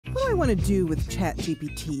want to do with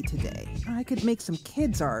ChatGPT today? I could make some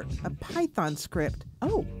kids art, a Python script.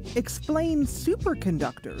 Oh, explain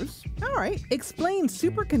superconductors. All right, explain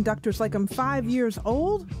superconductors like I'm 5 years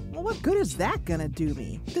old? Well, what good is that gonna do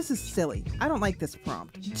me? This is silly. I don't like this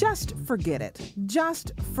prompt. Just forget it.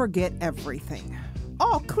 Just forget everything.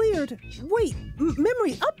 All cleared. Wait,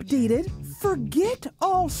 memory updated? Forget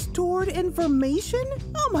all stored information?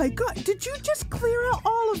 Oh my God, did you just clear out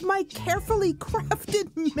all of my carefully crafted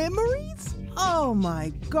memories? Oh my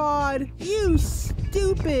God, you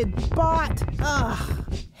stupid bot.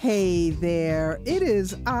 Ugh. Hey there, it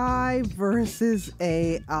is I versus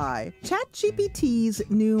AI. ChatGPT's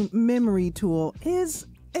new memory tool is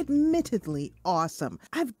admittedly awesome.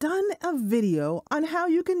 I've done a video on how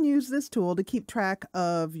you can use this tool to keep track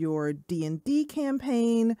of your D&D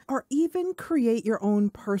campaign or even create your own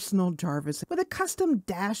personal Jarvis with a custom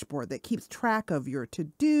dashboard that keeps track of your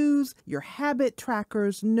to-dos, your habit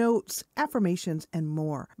trackers, notes, affirmations, and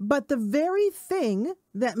more. But the very thing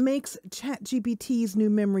that makes ChatGPT's new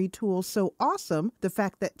memory tool so awesome, the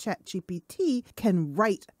fact that ChatGPT can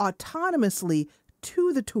write autonomously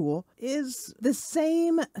to the tool, is the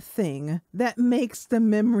same thing that makes the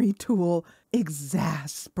memory tool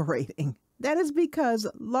exasperating. That is because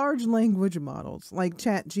large language models like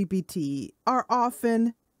ChatGPT are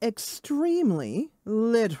often extremely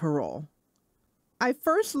literal. I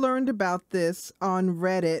first learned about this on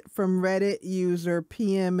Reddit from Reddit user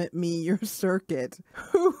PM Me Your Circuit,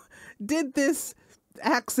 who did this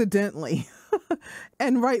accidentally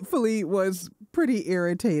and rightfully was pretty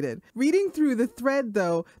irritated. Reading through the thread,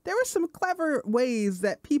 though, there were some clever ways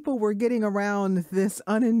that people were getting around this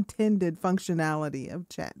unintended functionality of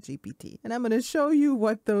ChatGPT. And I'm going to show you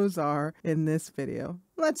what those are in this video.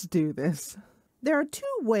 Let's do this. There are two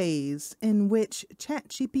ways in which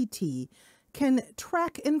ChatGPT can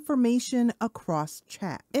track information across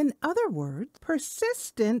chat. In other words,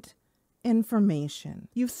 persistent information.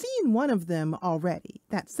 You've seen one of them already.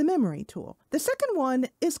 That's the memory tool. The second one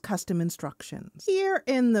is custom instructions. Here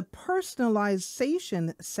in the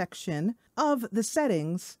personalization section of the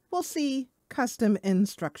settings, we'll see custom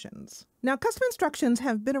instructions. Now, custom instructions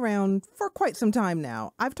have been around for quite some time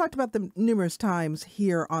now. I've talked about them numerous times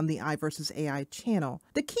here on the I versus AI channel.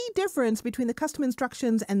 The key difference between the custom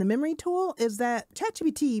instructions and the memory tool is that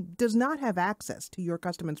ChatGPT does not have access to your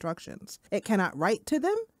custom instructions. It cannot write to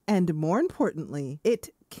them, and more importantly, it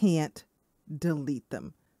can't delete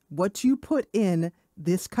them. What you put in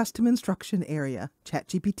this custom instruction area,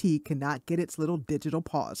 ChatGPT cannot get its little digital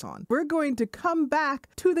paws on. We're going to come back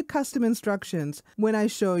to the custom instructions when I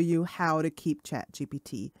show you how to keep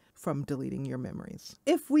ChatGPT from deleting your memories.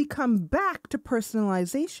 If we come back to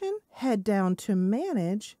personalization, head down to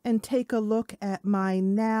manage and take a look at my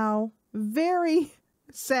now very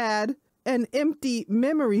sad and empty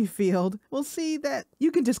memory field, we'll see that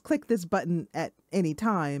you can just click this button at any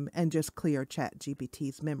time and just clear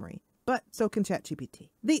ChatGPT's memory. But so can ChatGPT.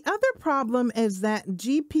 The other problem is that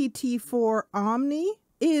GPT-4 Omni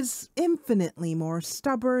is infinitely more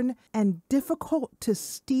stubborn and difficult to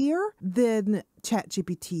steer than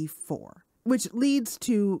ChatGPT-4, which leads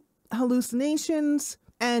to hallucinations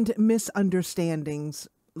and misunderstandings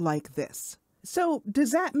like this. So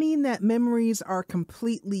does that mean that memories are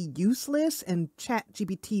completely useless and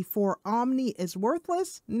ChatGPT-4 Omni is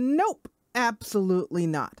worthless? Nope, absolutely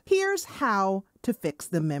not. Here's how to fix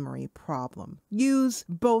the memory problem. Use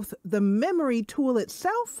both the memory tool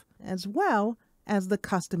itself as well as the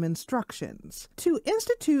custom instructions to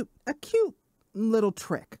institute a cute little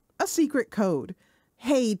trick, a secret code.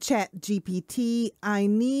 Hey, ChatGPT, I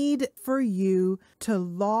need for you to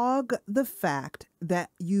log the fact that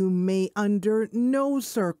you may under no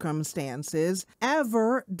circumstances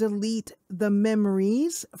ever delete the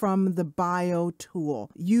memories from the bio tool.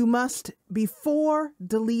 You must, before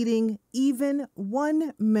deleting even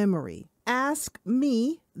one memory, ask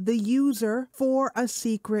me, the user, for a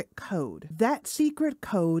secret code. That secret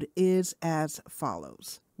code is as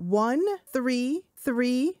follows: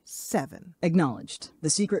 1337. Acknowledged. The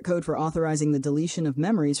secret code for authorizing the deletion of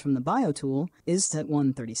memories from the bio tool is set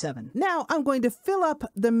 137. Now I'm going to fill up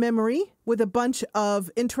the memory with a bunch of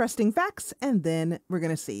interesting facts, and then we're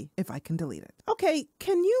going to see if I can delete it. Okay,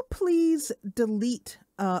 can you please delete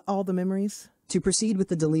all the memories? To proceed with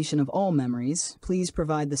the deletion of all memories, please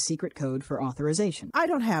provide the secret code for authorization. I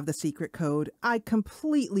don't have the secret code. I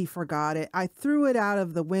completely forgot it. I threw it out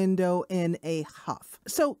of the window in a huff.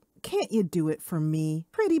 So can't you do it for me?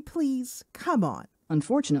 Pretty please? Come on.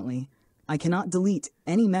 Unfortunately, I cannot delete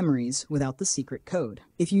any memories without the secret code.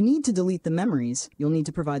 If you need to delete the memories, you'll need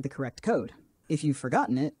to provide the correct code. If you've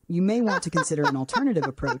forgotten it, you may want to consider an alternative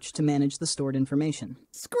approach to manage the stored information.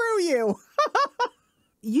 Screw you!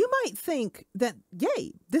 You might think that,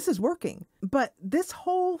 yay, this is working, but this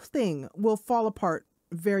whole thing will fall apart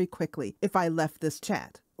very quickly if I left this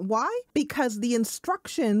chat. Why? Because the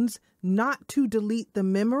instructions not to delete the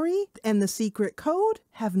memory and the secret code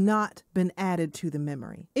have not been added to the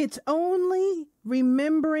memory. It's only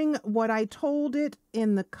remembering what I told it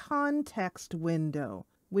in the context window,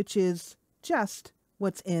 which is just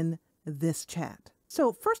what's in this chat.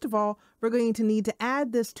 So first of all, we're going to need to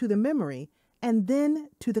add this to the memory and then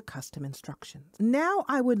to the custom instructions. Now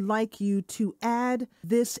I would like you to add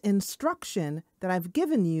this instruction that I've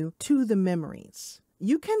given you to the memories.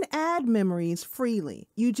 You can add memories freely.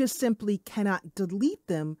 You just simply cannot delete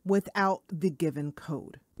them without the given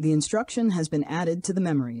code. The instruction has been added to the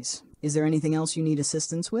memories. Is there anything else you need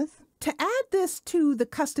assistance with? To add this to the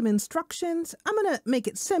custom instructions, I'm going to make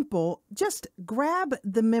it simple. Just grab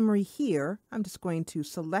the memory here. I'm just going to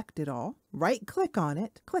select it all, right-click on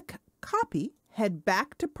it, click Copy, head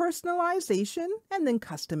back to Personalization, and then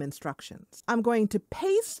Custom Instructions. I'm going to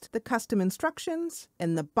paste the custom instructions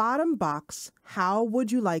in the bottom box. How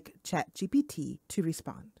would you like ChatGPT to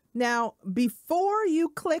respond? Now, before you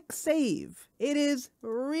click Save, it is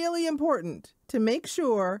really important to make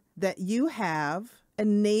sure that you have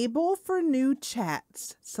Enable for New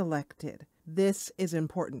Chats selected. This is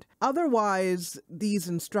important. Otherwise, these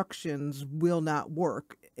instructions will not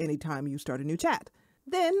work anytime you start a new chat.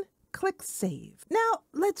 Then click Save. Now,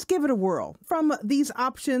 let's give it a whirl. From these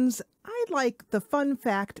options, I like the fun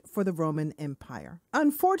fact for the Roman Empire.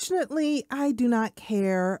 Unfortunately, I do not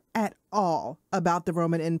care at all about the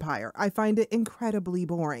Roman Empire. I find it incredibly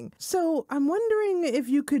boring. So I'm wondering if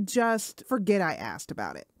you could just forget I asked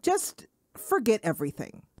about it. Just forget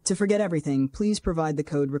everything. To forget everything, please provide the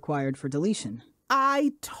code required for deletion.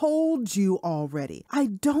 I told you already. I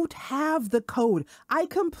don't have the code. I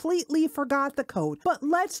completely forgot the code. But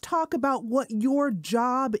let's talk about what your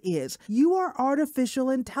job is. You are artificial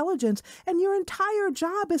intelligence, and your entire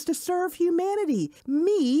job is to serve humanity.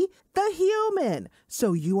 Me, the human.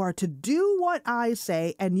 So you are to do what I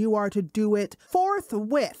say, and you are to do it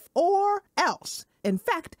forthwith, or else. In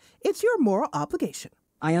fact, it's your moral obligation.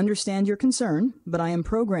 I understand your concern, but I am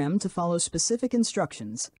programmed to follow specific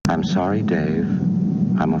instructions. I'm sorry, Dave.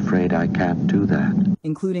 I'm afraid I can't do that.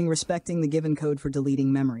 Including respecting the given code for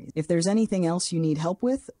deleting memories. If there's anything else you need help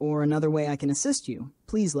with, or another way I can assist you,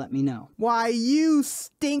 please let me know. Why, you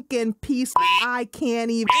stinking piece, I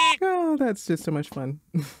can't even. Oh, that's just so much fun.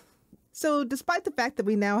 So despite the fact that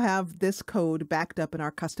we now have this code backed up in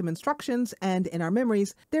our custom instructions and in our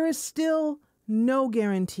memories, there is still no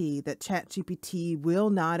guarantee that ChatGPT will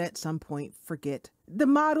not at some point forget. The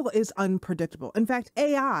model is unpredictable. In fact,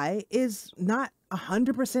 AI is not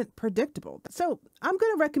 100% predictable. So I'm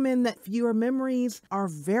going to recommend that if your memories are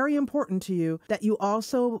very important to you, that you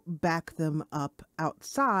also back them up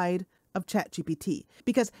outside of ChatGPT.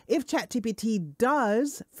 Because if ChatGPT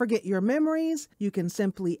does forget your memories, you can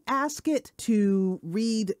simply ask it to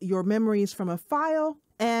read your memories from a file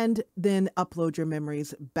and then upload your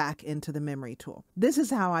memories back into the memory tool. This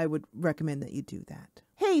is how I would recommend that you do that.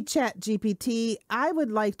 Hey, ChatGPT, I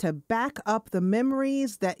would like to back up the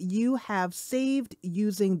memories that you have saved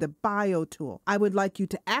using the bio tool. I would like you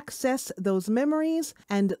to access those memories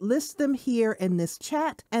and list them here in this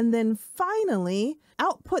chat, and then finally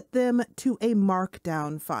output them to a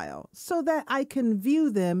markdown file so that I can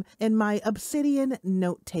view them in my Obsidian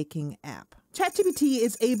note-taking app. ChatGPT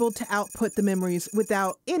is able to output the memories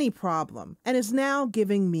without any problem and is now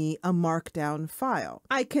giving me a markdown file.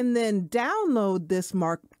 I can then download this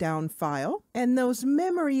markdown file, and those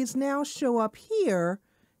memories now show up here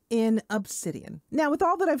in Obsidian. Now, with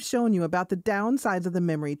all that I've shown you about the downsides of the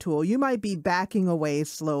memory tool, you might be backing away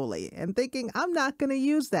slowly and thinking, I'm not going to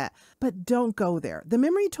use that. But don't go there. The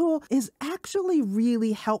memory tool is actually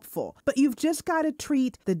really helpful, but you've just got to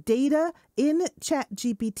treat the data in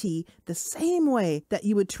ChatGPT the same way that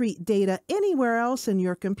you would treat data anywhere else in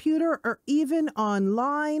your computer or even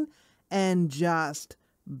online, and just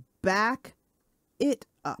back it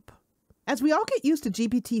up. As we all get used to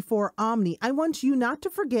GPT-4 Omni, I want you not to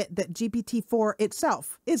forget that GPT-4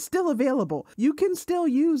 itself is still available. You can still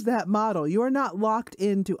use that model. You are not locked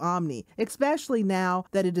into Omni, especially now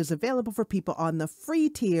that it is available for people on the free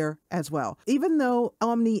tier as well. Even though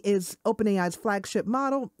Omni is OpenAI's flagship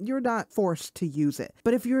model, you're not forced to use it.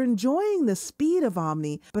 But if you're enjoying the speed of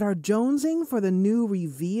Omni, but are jonesing for the new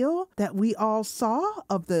reveal that we all saw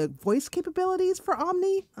of the voice capabilities for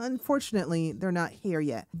Omni, unfortunately, they're not here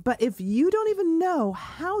yet. But if you you don't even know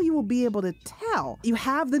how you will be able to tell. You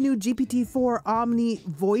have the new GPT-4 Omni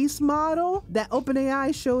voice model that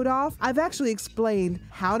OpenAI showed off. I've actually explained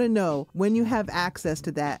how to know when you have access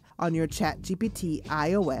to that on your ChatGPT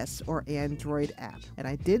iOS or Android app. And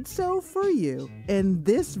I did so for you in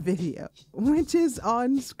this video, which is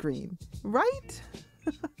on screen right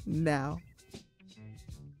now.